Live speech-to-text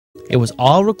It was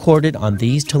all recorded on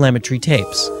these telemetry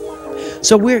tapes.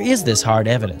 So where is this hard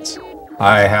evidence?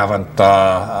 I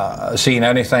haven't seen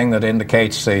anything that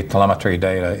indicates the telemetry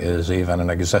data is even in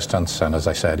existence, and as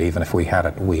I said, even if we had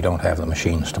it, we don't have the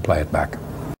machines to play it back.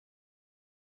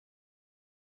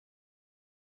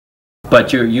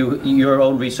 But your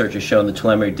own research has shown the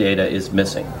telemetry data is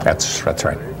missing. That's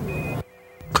right.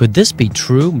 Could this be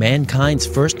true? Mankind's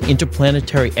first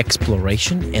interplanetary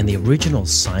exploration and the original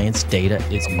science data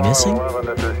is missing? 11,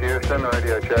 this is Houston,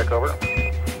 radio check, over.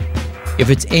 If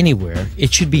it's anywhere,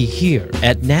 it should be here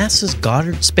at NASA's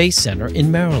Goddard Space Center in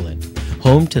Maryland,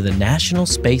 home to the National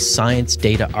Space Science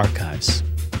Data Archives.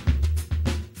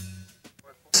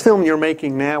 This film you're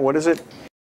making now, what is it?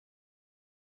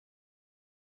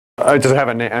 Does it have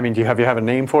a name? I mean, have you have a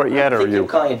name for it yet, or You're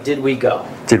calling it Did We Go?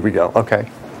 Did We Go?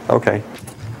 Okay, okay.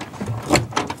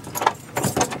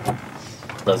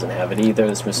 Doesn't have it either.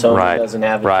 The Smithsonian doesn't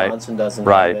have it. Johnson doesn't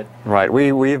have it. Right.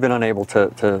 We've been unable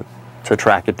to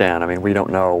track it down. I mean, we don't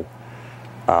know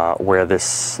where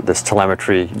this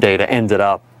telemetry data ended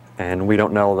up, and we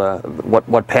don't know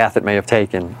what path it may have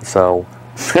taken. So,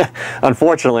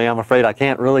 unfortunately, I'm afraid I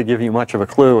can't really give you much of a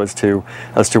clue as to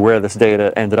where this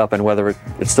data ended up and whether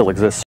it still exists.